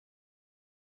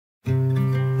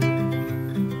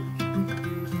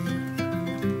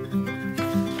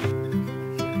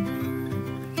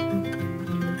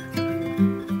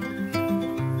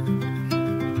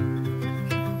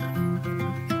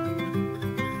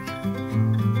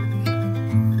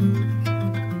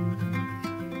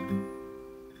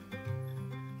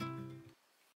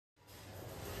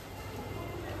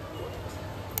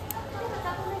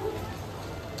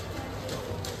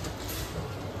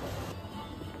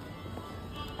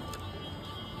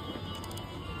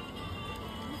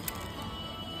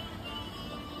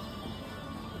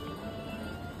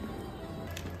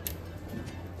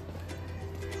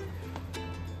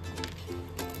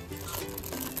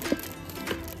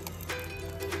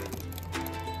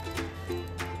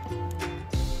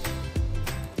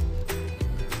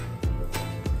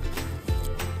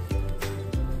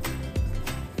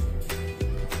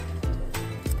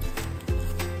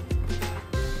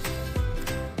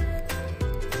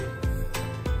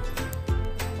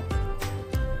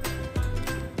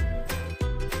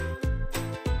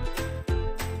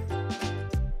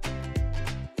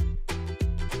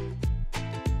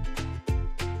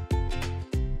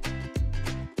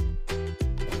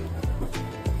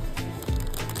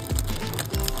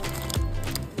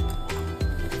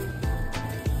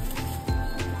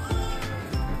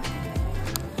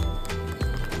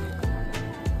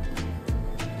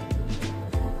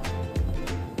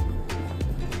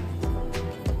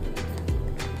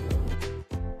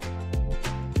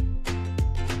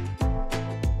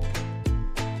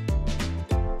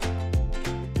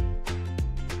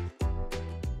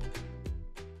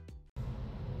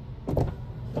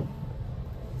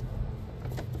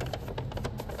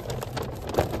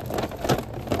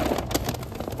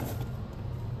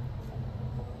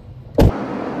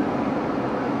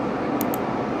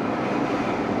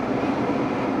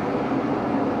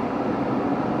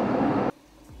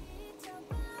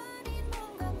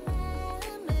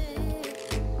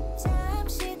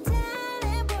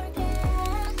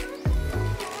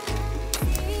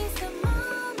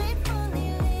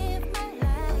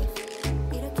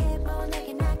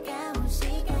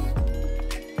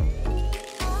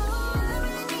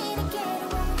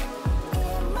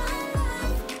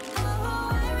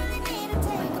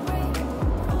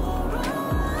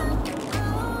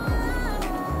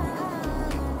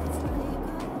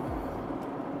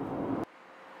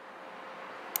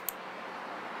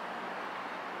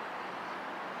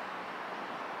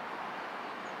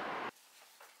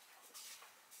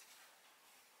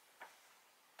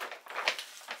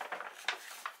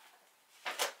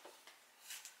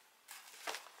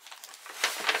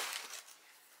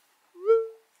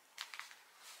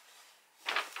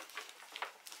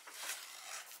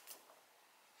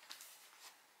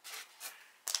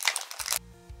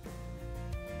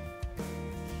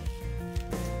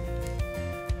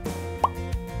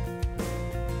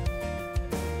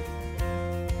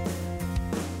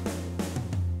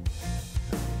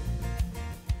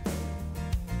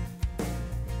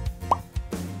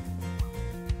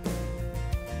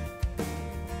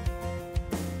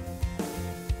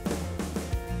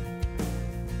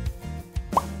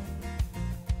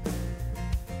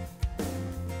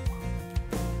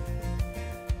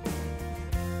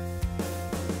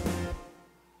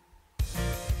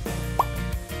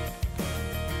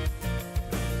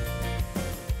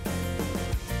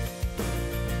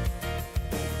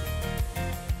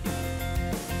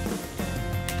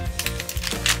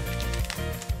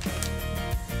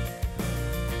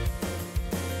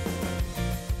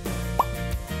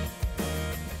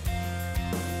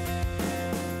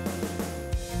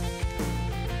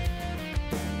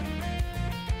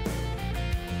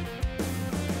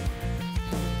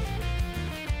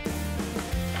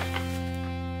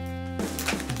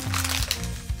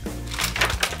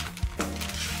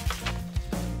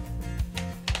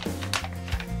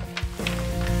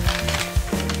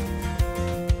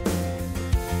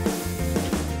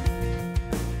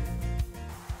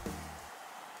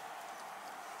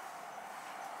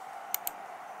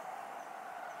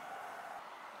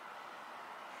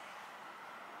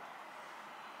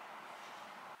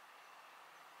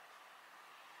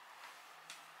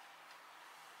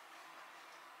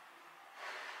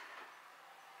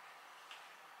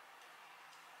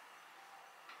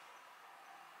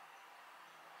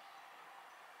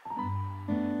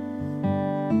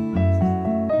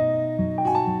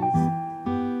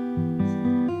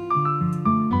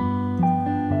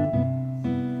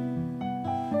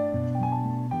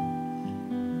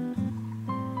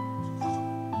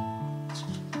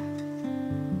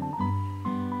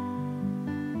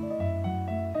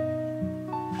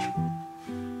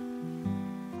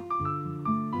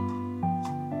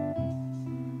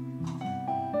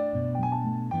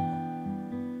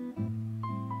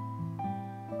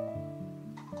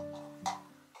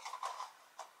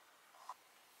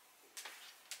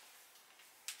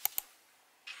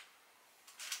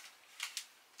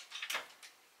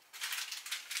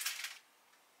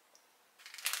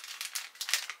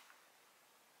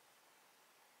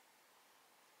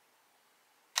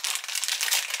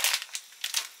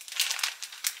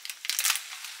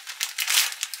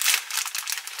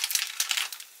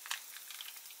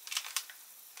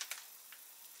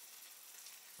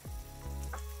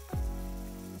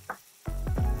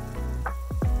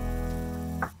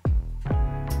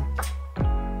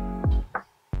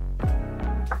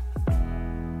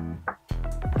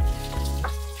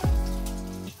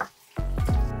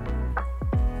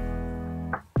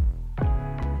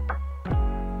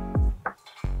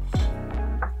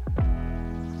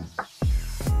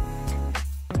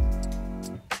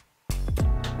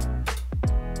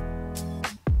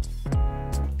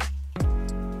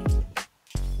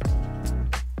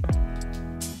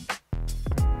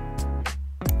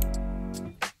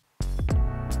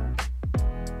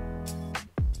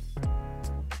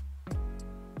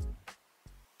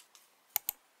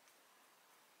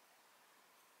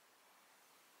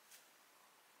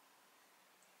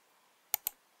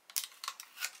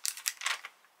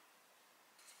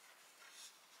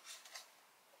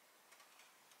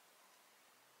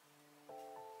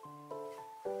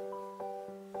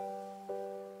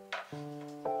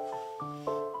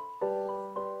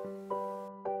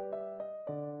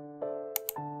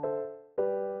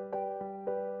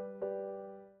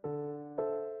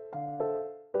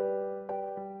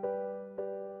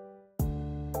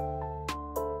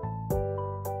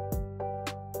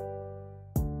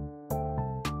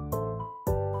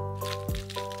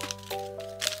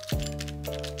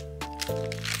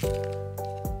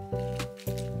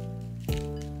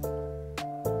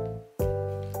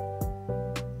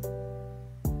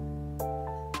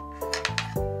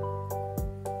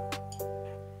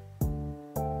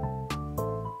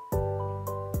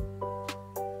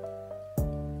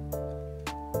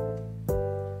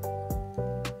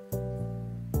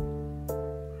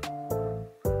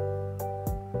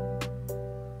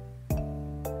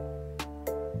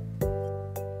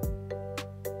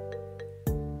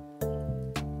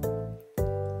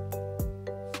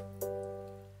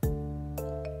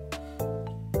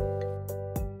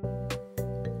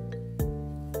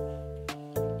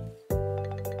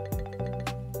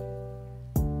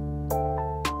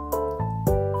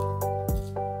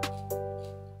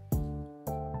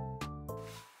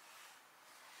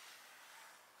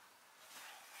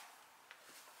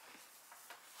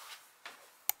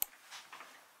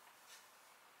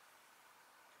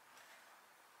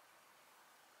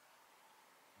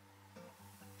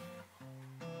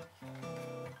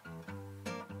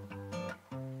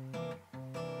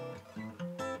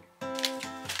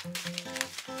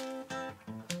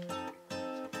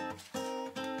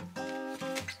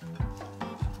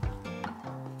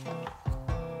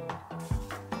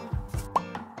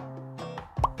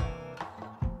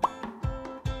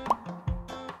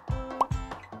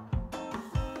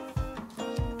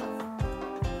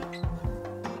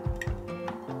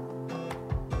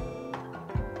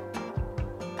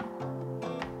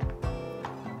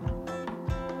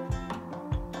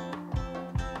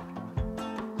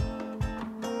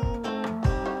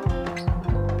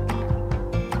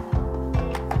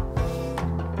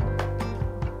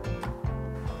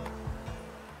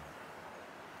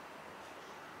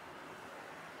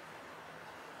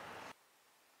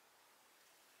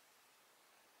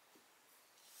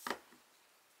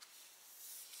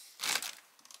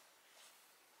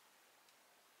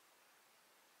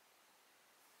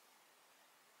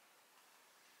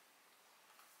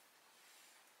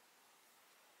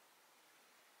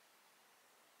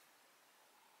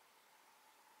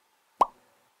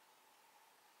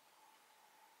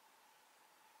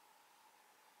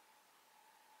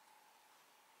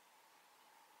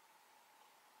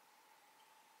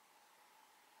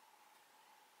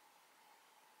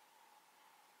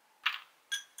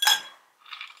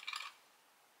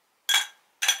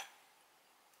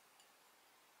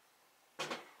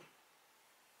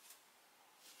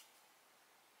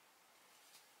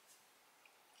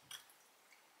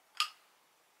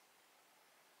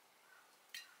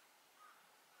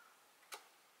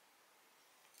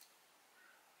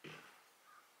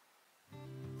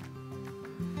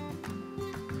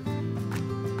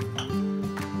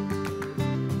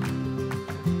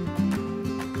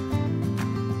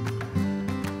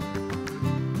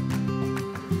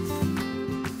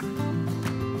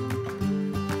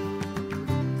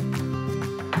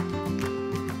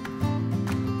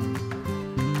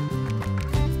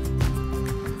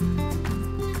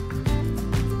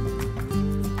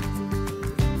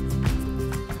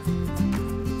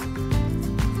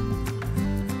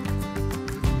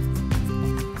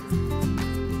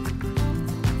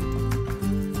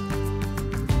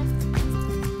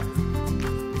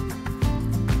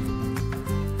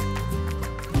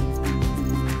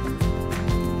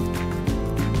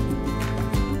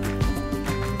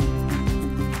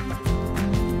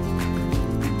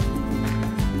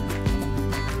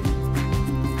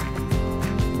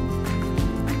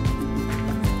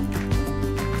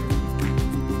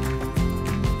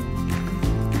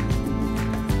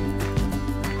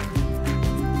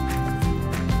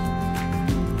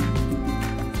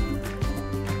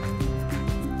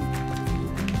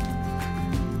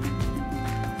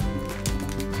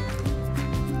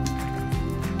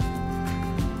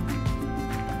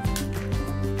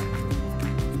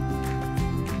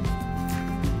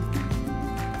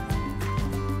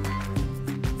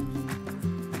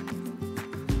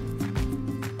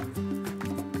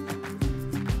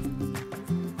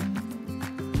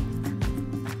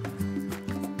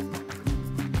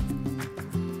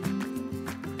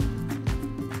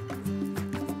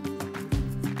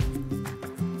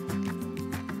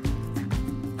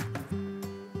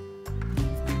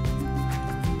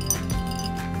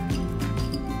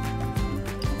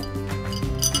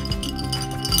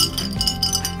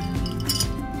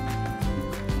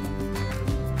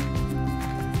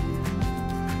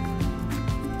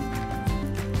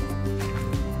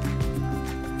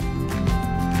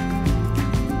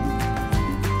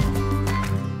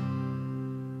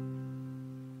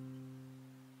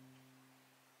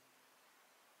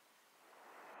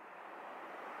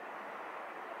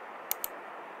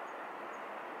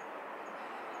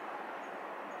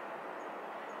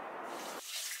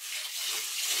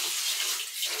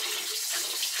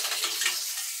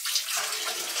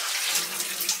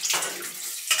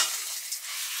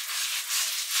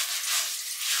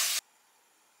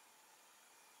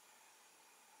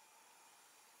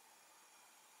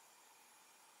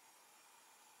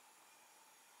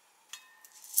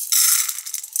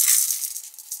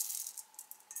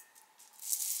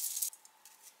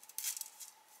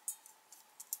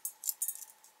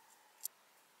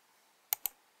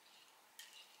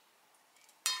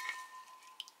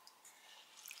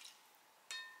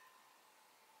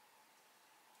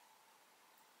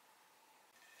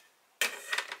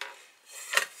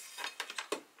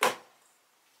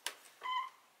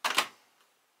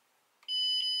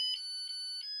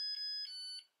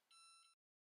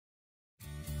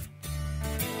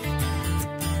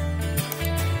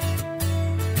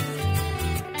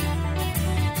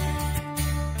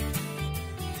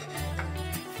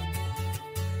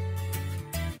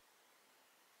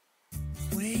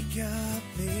Wake up,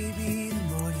 baby, the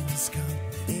morning has come.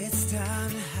 It's time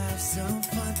to have some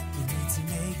fun. We need to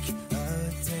make a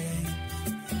day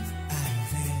out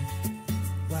of it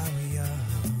while we're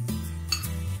young.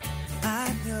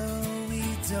 I know we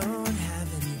don't have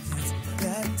any plans.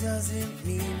 That doesn't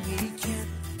mean we can't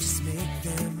just make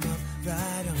them up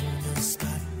right on the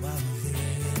spot while we're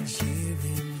laying here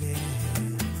in bed.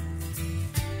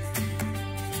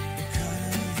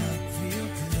 Cuddle up real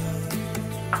close.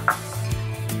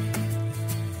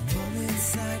 Moments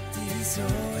like these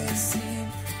always seem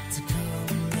to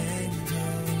come and go.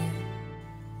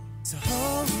 So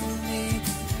hold me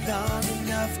long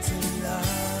enough to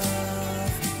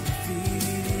love. Feel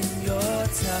it in your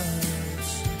touch.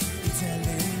 You're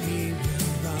telling me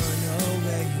we'll run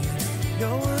away.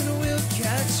 No one will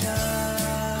catch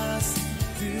us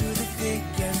through the thick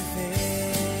and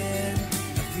thin.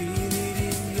 I feel it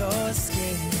in your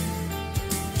skin,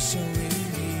 showing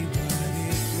me what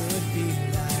it would be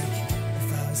like if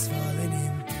I was falling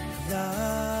in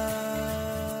love.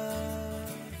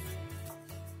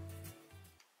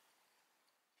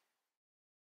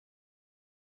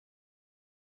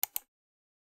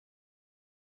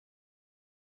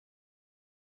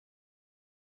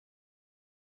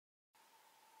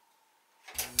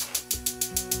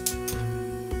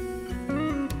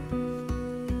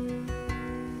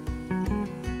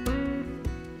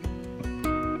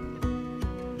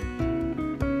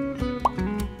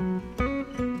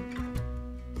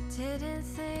 Didn't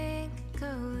think it'd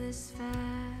go this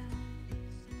fast.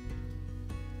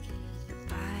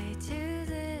 Goodbye to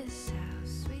this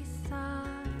house we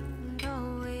thought would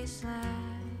always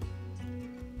last.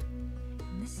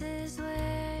 And this is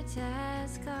where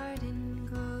Dad's garden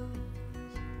grows.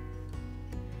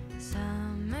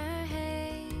 Summer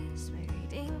haze, my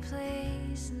reading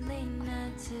place, and late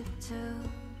night tiptoes.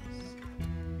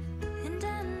 And I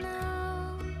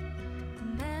know the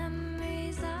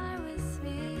memories are with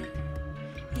me,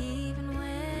 even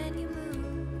when you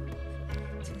move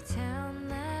to a town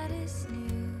that is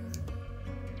new.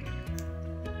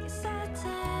 Guess I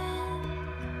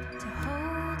tend to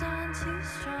hold on too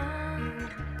strong,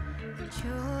 but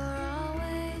you're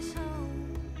always home.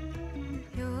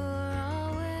 You're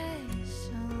always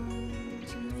home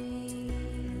to me.